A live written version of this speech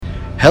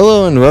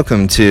Hello and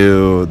welcome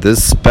to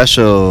this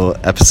special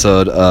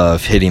episode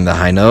of Hitting the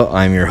High Note.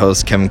 I'm your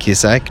host, Kevin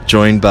Cusack,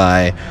 joined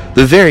by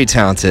the very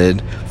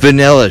talented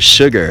Vanilla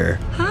Sugar.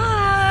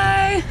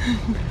 Hi!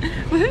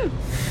 Woohoo!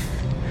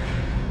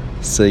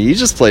 So you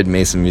just played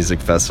Mesa Music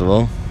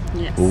Festival.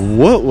 Yes.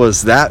 What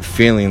was that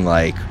feeling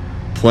like,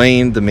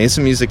 playing the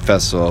Mesa Music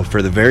Festival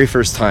for the very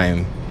first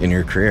time in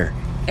your career?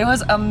 It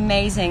was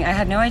amazing. I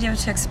had no idea what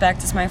to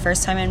expect. It's my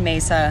first time in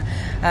Mesa.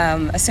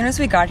 As soon as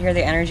we got here,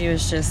 the energy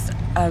was just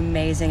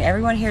amazing.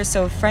 Everyone here is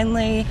so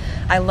friendly.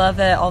 I love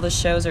that all the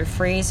shows are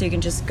free, so you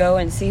can just go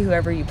and see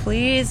whoever you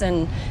please,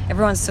 and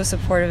everyone's so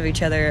supportive of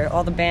each other,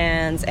 all the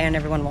bands and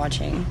everyone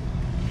watching.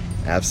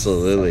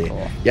 Absolutely. So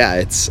cool. Yeah,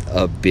 it's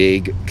a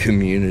big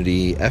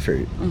community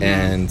effort. Mm-hmm.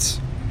 And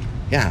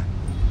yeah,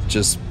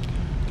 just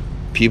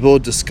people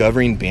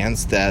discovering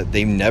bands that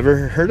they've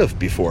never heard of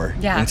before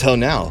until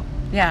now.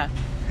 Yeah.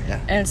 Yeah.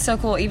 And it's so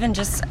cool. Even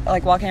just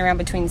like walking around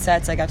between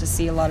sets, I got to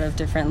see a lot of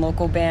different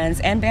local bands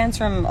and bands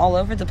from all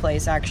over the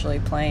place actually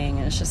playing.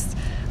 And it's just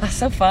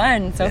so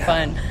fun. So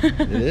fun.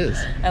 It is.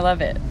 I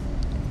love it.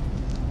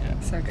 Yeah.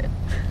 So good.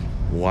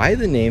 Why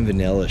the name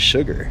Vanilla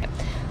Sugar?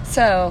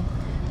 So,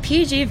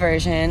 PG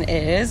version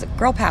is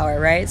girl power,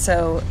 right?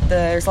 So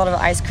there's a lot of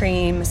ice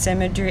cream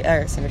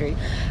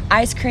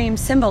ice cream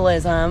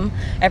symbolism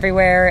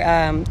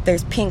everywhere.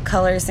 There's pink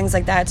colors, things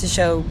like that to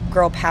show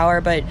girl power.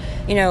 But,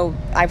 you know,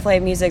 I play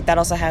music that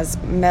also has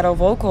metal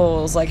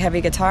vocals, like heavy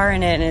guitar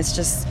in it. And it's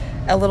just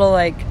a little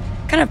like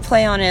kind of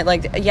play on it,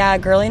 like, yeah,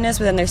 girliness,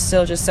 but then there's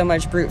still just so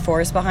much brute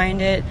force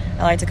behind it.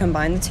 I like to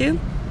combine the two.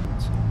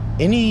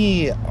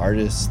 Any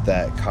artists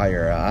that caught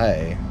your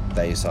eye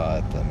that you saw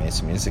at the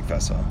Mesa Music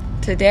Festival?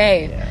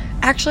 Today. Yeah.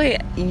 Actually,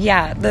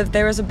 yeah,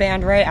 there was a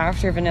band right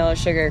after Vanilla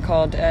Sugar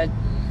called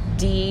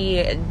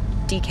D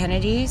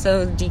Kennedy,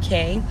 so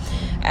DK.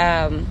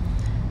 I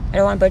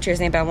don't want to butcher his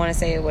name, but I want to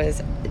say it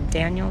was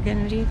Daniel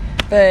Kennedy.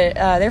 But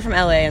they're from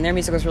LA, and their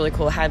music was really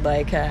cool. It had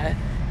like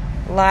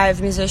live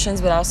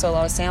musicians, but also a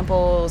lot of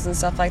samples and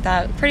stuff like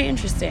that. Pretty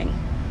interesting.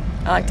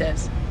 I liked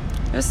it.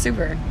 It was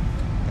super.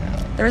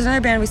 Yeah. There was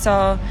another band we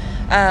saw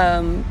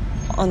on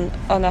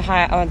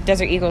the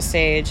Desert Eagle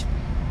stage.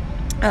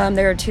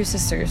 There were two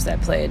sisters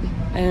that played,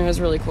 and it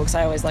was really cool because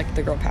I always liked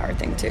the girl power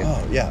thing too.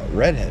 Oh yeah,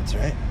 Redheads,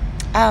 right?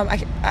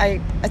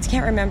 I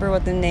can't remember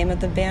what the name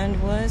of the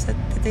band was that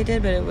they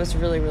did, but it was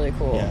really, really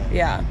cool.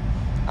 Yeah.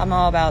 I'm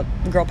all about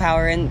girl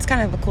power, and it's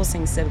kind of a cool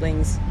seeing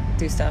siblings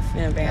do stuff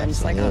in a band.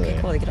 It's like, okay,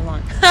 cool, they get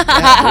along.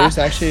 Yeah, there's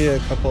actually a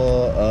couple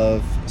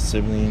of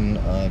sibling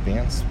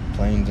bands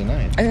playing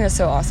tonight. I think that's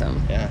so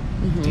awesome. Yeah.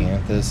 Mm-hmm.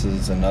 Dianthus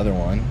is another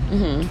one.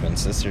 Mm-hmm. Twin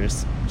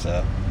sisters.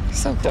 So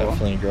cool.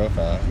 Definitely girl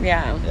power.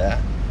 Yeah. Yeah.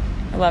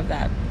 I love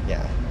that.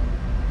 Yeah.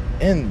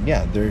 And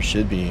yeah, there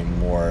should be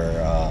more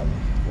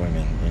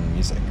women in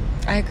music.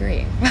 I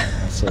agree.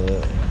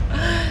 Absolutely.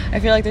 I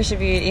feel like there should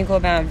be an equal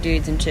amount of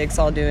dudes and chicks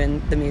all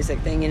doing the music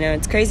thing. You know,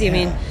 it's crazy. Yeah. I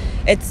mean,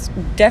 it's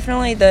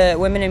definitely the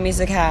women in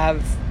music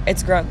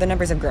it's grown. The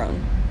numbers have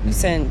grown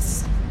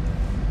since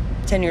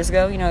 10 years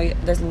ago. You know,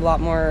 there's a lot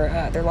more.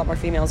 There are a lot more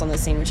females on the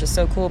scene, which is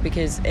so cool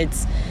because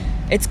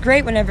it's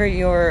great whenever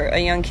you're a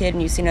young kid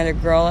and you see another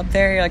girl up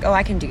there. You're like, oh,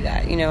 I can do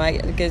that. You know,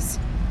 because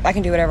I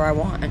can do whatever I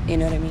want. You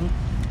know what I mean?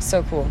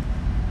 So cool.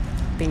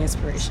 Being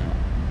inspirational.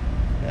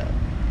 Yeah.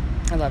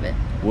 I love it.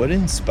 What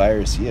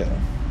inspires you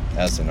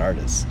as an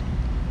artist?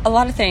 A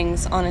lot of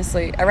things,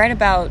 honestly. I write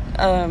about,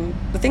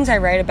 the things I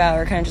write about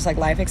are kind of just like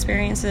life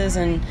experiences,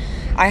 and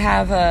I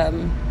have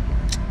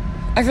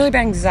really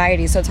bad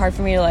anxiety, so it's hard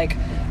for me to like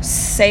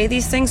say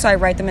these things, so I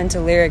write them into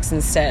lyrics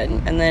instead,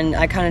 and then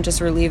I kind of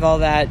just relieve all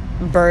that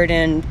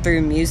burden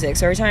through music.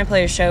 So every time I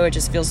play a show, it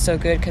just feels so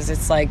good because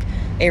it's like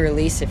a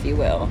release, if you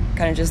will,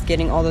 kind of just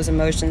getting all those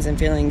emotions and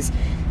feelings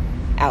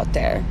out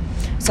there.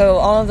 So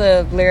all of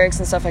the lyrics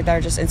and stuff like that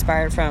are just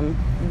inspired from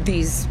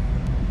these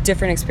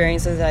different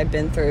experiences that I've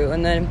been through.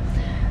 And then,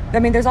 I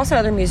mean, there's also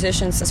other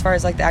musicians as far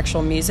as like the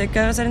actual music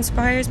goes that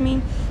inspires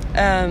me.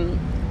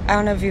 I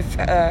don't know if you've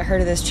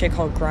heard of this chick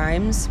called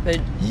Grimes, but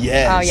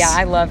yes. Oh yeah,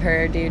 I love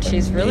her, dude.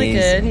 She's Amazing. Really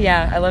good.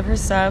 Yeah, I love her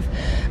stuff.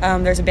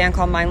 There's a band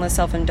called Mindless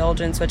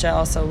Self-Indulgence, which I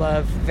also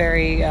love.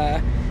 Very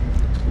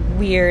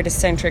weird,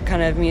 eccentric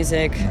kind of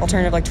music,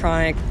 alternative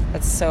electronic.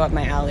 That's so up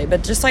my alley.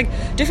 But just like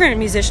different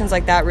musicians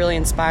like that really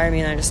inspire me,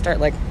 and I just start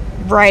like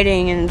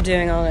writing and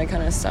doing all that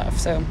kind of stuff.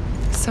 So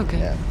good.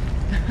 Yeah.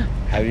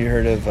 Have you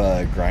heard of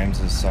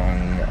Grimes'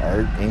 song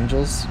Art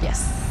Angels?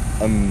 Yes.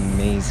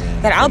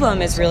 Amazing. That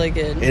album is really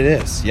good. It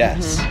is,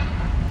 yes.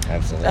 Mm-hmm.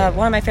 Absolutely.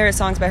 One of my favorite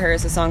songs by her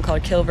is a song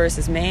called Kill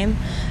vs. Maim.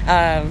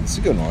 It's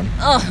a good one.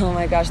 Oh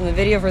my gosh, and the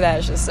video for that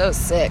is just so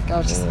sick. I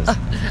love that.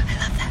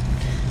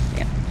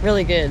 Yeah,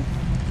 really good.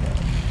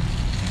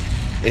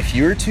 If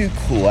you were to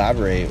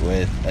collaborate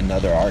with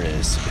another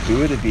artist, who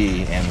would it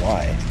be and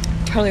why?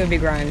 Probably would be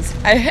Grimes.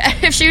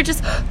 If she would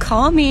just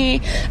call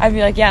me, I'd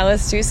be like, yeah,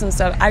 let's do some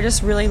stuff. I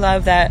just really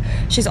love that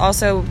she's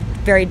also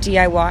very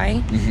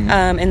DIY,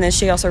 and then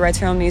she also writes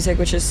her own music,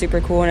 which is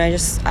super cool. And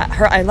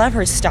I love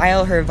her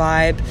style, her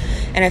vibe,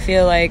 and I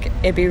feel like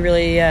it'd be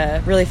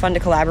really fun to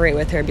collaborate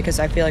with her because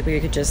I feel like we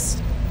could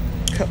just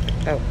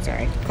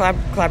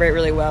collaborate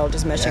really well,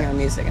 just meshing on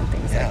music and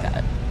things like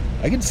that.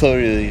 I could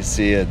totally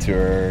see a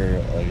tour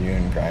of you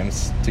and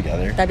Grimes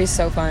together. That'd be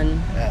so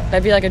fun. Yeah.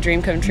 That'd be like a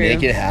dream come true.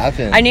 Make it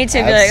happen. I need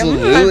to be like,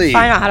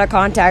 find out how to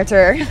contact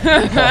her.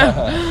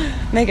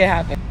 Make it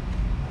happen.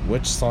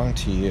 Which song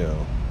to you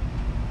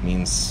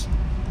means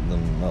the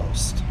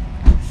most,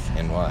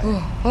 and why?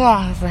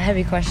 That's a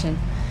heavy question.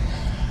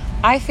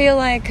 I feel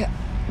like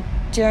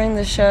during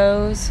the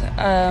shows,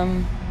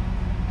 one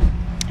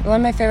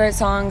of my favorite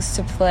songs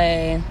to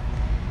play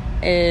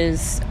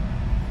is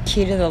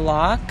Key to the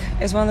Lock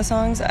is one of the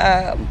songs.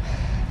 I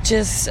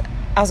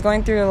was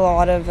going through a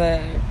lot of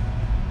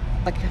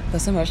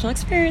those emotional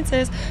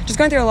experiences, just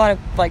going through a lot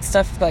of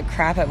stuff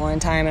crap at one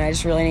time, and I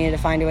just really needed to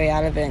find a way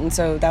out of it. And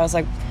so that was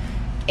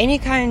any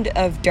kind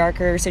of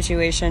darker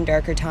situation,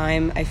 darker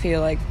time, I feel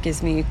like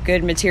gives me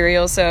good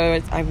material.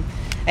 So I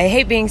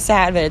hate being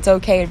sad, but it's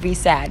okay to be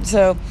sad.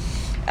 So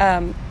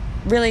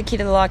really Key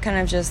to the Lock kind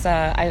of just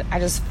I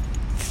just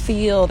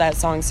feel that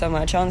song so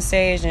much on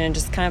stage, and it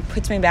just kind of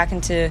puts me back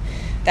into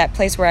that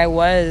place where I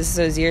was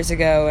those years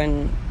ago,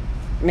 and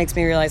makes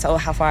me realize how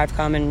far I've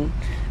come, and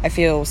I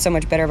feel so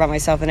much better about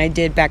myself than I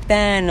did back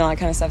then and all that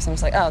kind of stuff. So I'm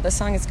just like, this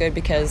song is good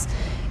because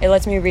it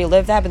lets me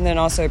relive that, but then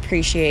also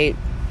appreciate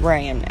where I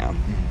am now.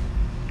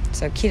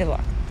 So Key to the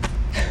Lock.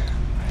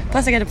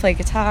 Plus I get to play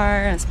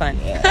guitar and it's fun.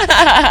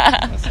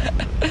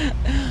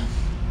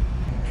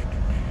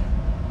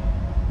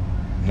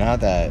 Now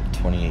that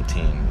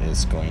 2018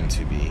 is going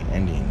to be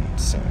ending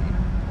soon,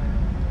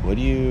 what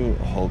do you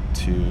hope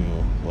to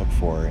look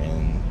for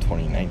in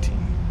 2019?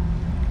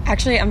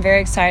 Actually, I'm very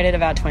excited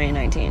about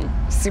 2019.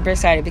 Super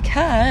excited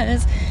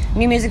because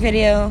new music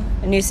video,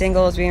 a new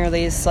single is being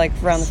released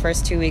around the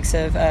first 2 weeks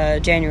of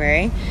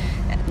January.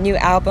 New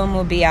album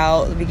will be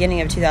out the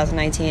beginning of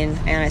 2019,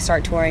 and I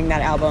start touring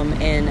that album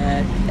in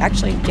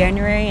actually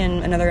January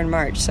and another in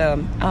March.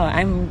 So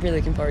I'm really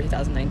looking forward to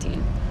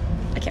 2019.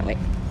 I can't wait.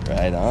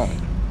 Right on.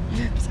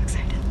 I'm so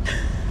excited.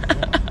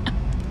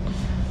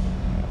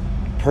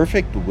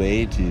 Perfect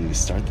way to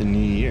start the new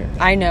year.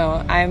 I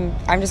know.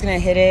 I'm just gonna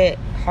hit it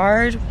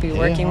hard. Be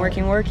working,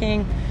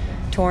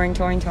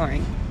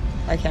 touring.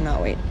 I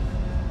cannot wait.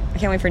 I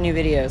can't wait for new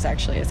videos.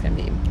 Actually, it's gonna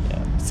be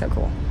so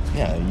cool.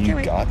 Yeah,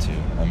 you got to.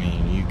 I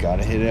mean, you got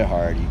to hit it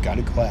hard. You got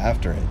to go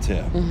after it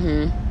too.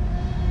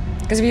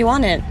 Because if you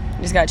want it,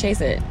 you just gotta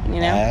chase it. You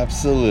know.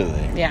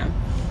 Absolutely. Yeah.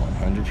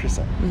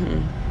 100%.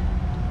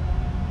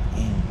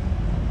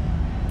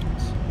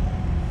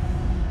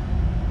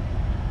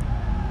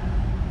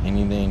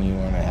 Anything you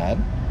want to add?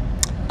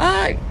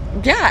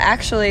 Yeah,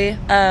 actually,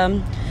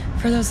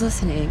 for those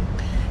listening,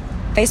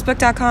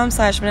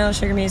 Facebook.com/Vanilla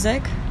Sugar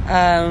Music.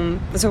 So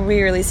we'll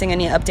be releasing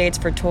any updates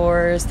for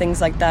tours, things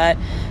like that.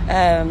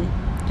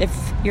 If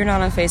you're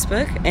not on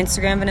Facebook,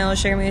 Instagram Vanilla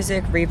Sugar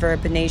Music,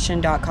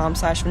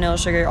 ReverbNation.com/Vanilla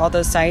Sugar, all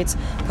those sites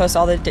post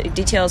all the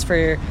details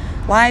for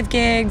live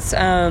gigs.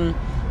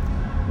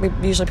 We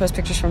usually post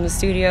pictures from the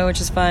studio, which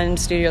is fun.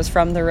 Pictures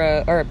from the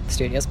road,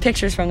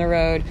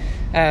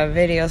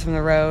 videos from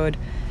the road,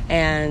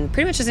 and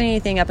pretty much just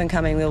anything up and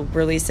coming, we'll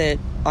release it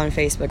on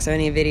Facebook. So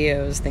any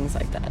videos, things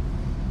like that.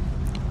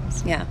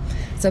 Yeah.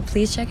 So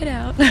please check it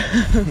out.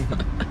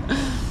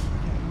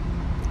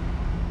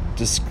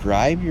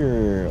 Describe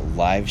your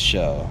live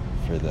show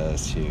for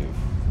those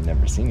who've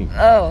never seen you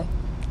before. Oh,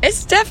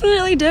 it's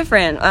definitely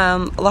different.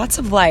 Lots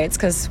of lights,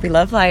 because we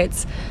love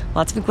lights.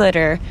 Lots of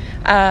glitter.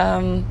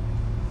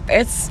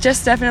 It's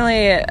just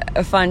definitely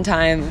a fun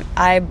time.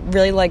 I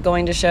really like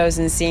going to shows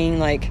and seeing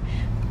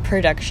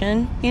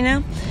production,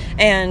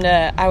 and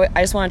I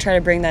just want to try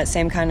to bring that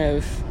same kind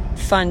of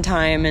fun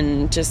time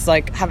and just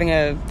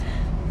having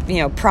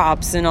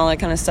props and all that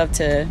kind of stuff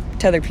to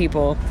other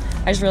people.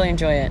 I just really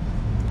enjoy it.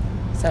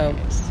 So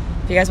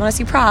if you guys want to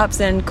see props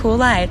and cool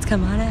lights,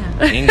 come on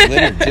out. And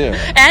glitter too.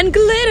 And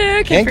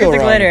glitter. Can't forget the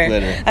glitter.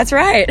 That's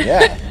right.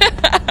 Yeah.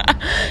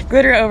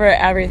 Glitter over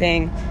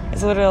everything.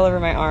 It's literally all over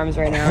my arms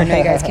right now. I know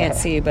you guys can't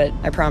see, but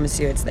I promise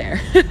you it's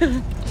there.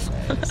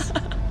 Nice.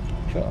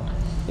 Cool.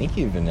 Thank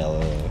you,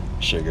 Vanilla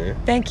Sugar.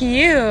 Thank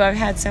you. I've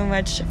had so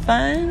much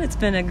fun. It's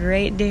been a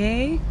great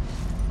day.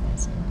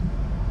 Awesome.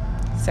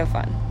 So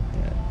fun.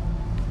 Yeah.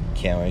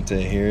 Can't wait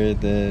to hear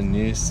the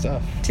new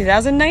stuff.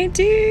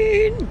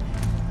 2019.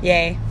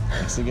 Yay.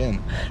 Thanks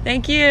again.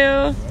 Thank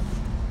you.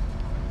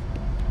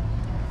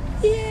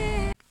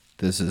 Yeah.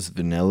 This is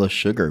Vanilla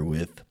Sugar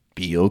with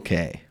Be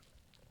Okay.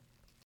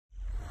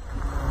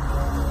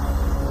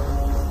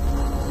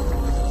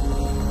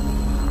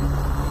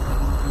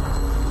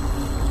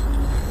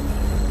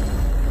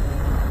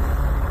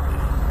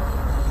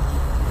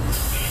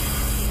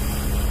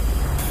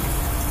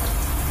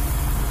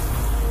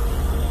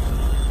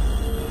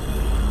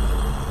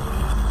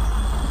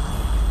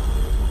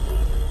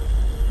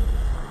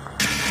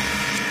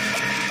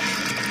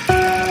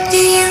 Do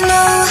you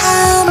know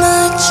how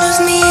much of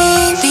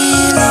me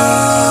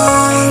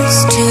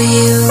belongs to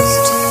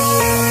you?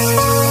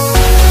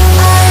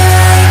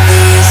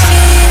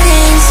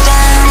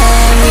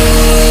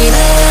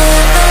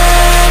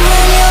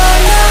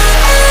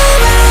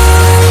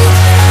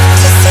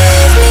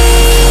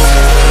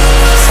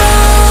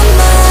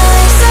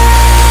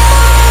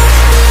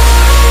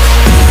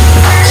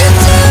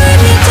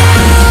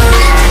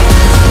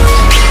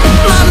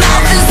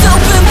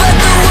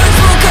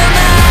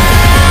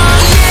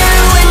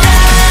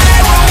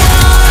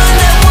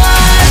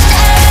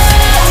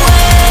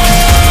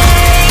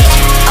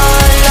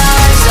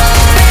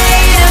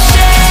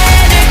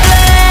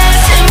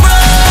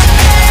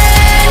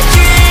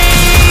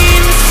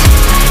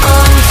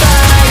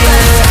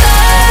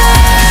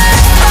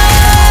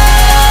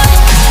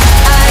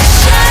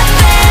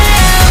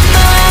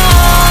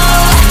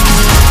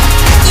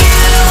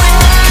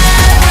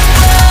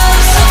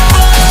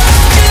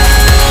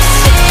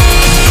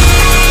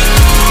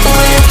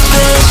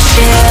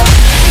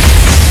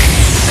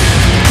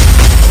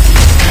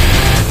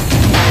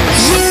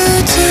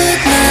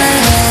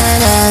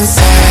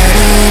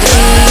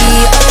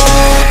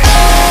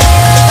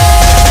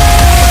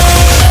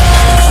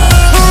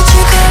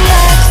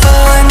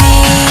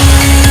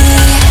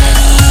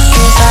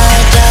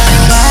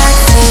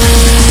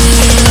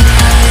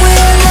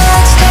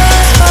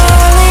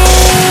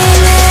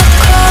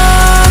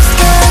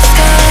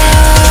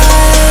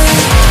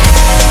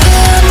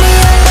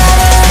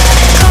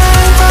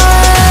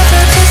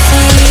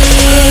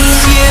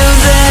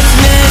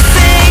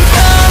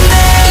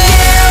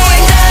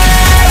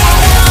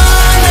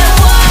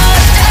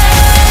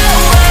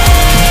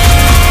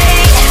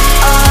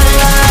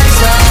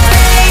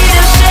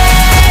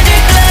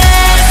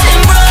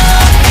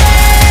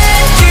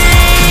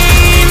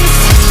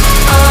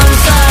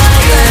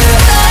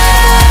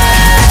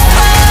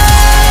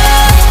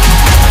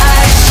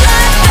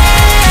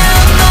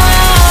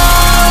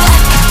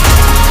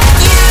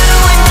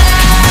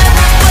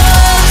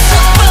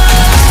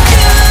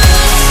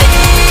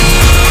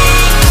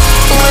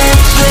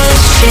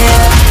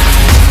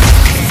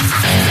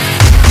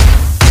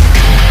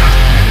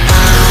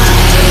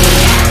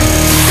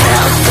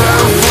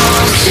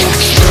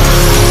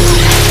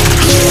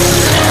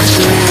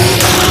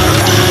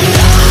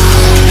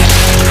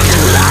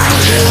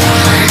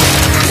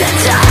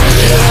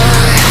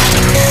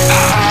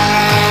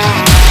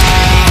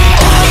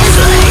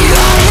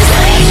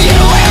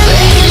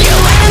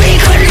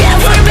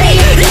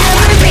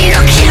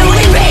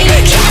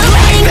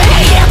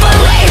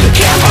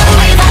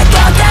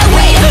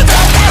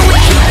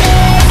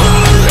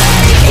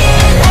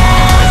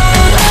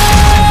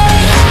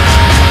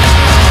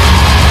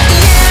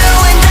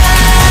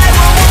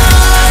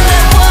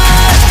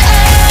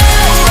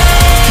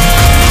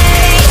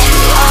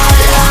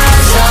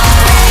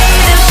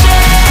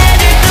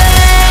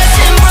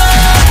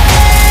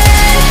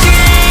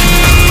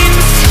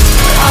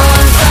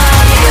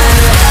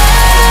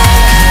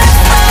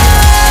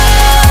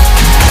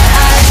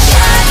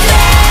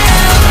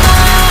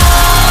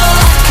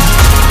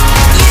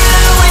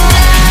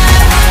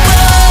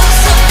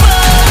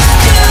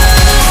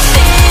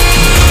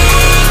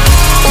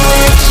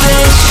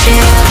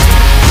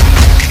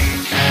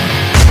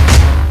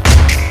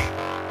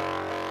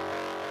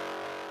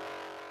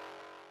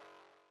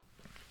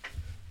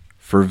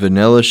 For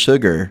Vanilla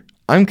Sugar,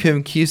 I'm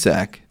Kevin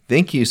Cusack.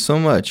 Thank you so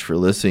much for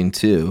listening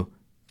to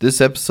this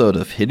episode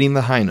of Hitting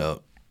the High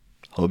Note.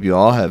 Hope you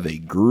all have a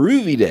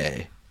groovy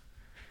day.